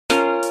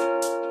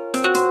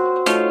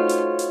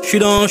J'suis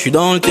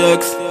dans le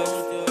texte.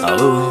 Ah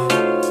ouais.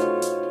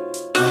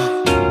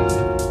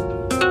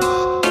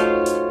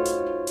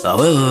 Ah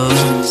ouais.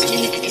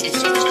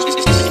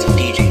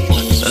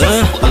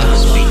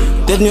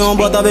 T'es venu en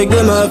boîte avec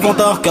des meufs, on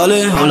t'a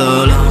recalé, oh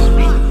là là.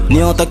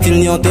 Ni en tactile,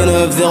 ni en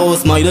T9, zéro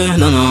smiley,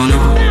 non non non.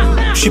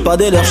 J'suis pas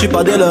des leurs,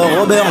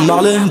 Robert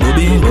Marley,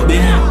 Bobby, Bobby.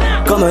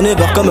 Comme un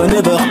ever, comme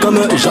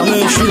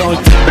jamais, j'suis dans le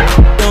texte.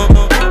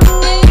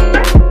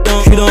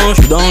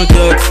 J'suis dans le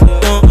texte.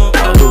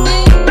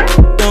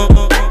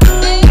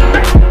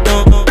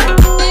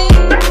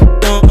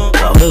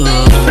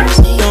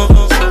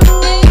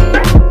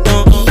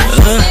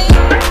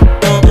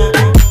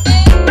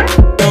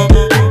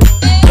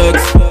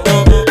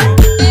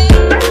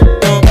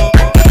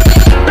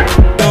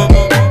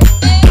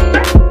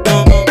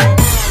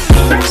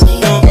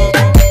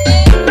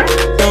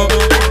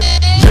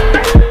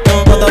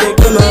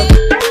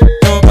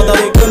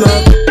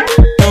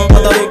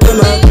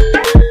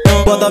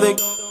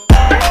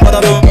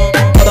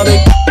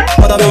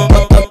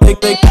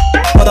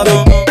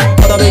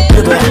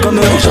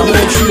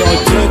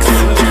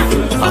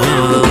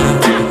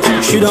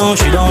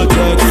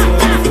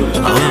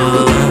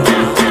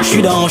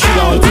 J'suis dans le texte. J'suis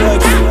dans le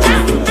texte.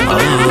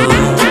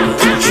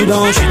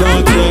 J'suis dans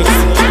le texte.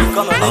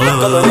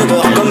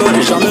 Comme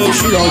jamais,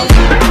 j'suis dans le texte.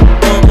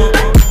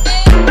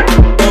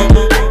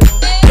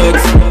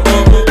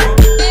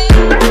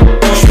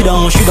 J'suis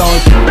dans le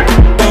texte.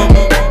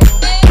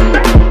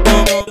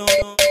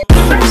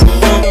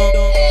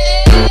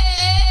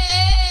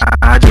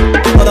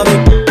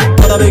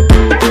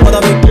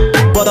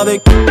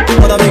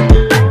 Pas d'avec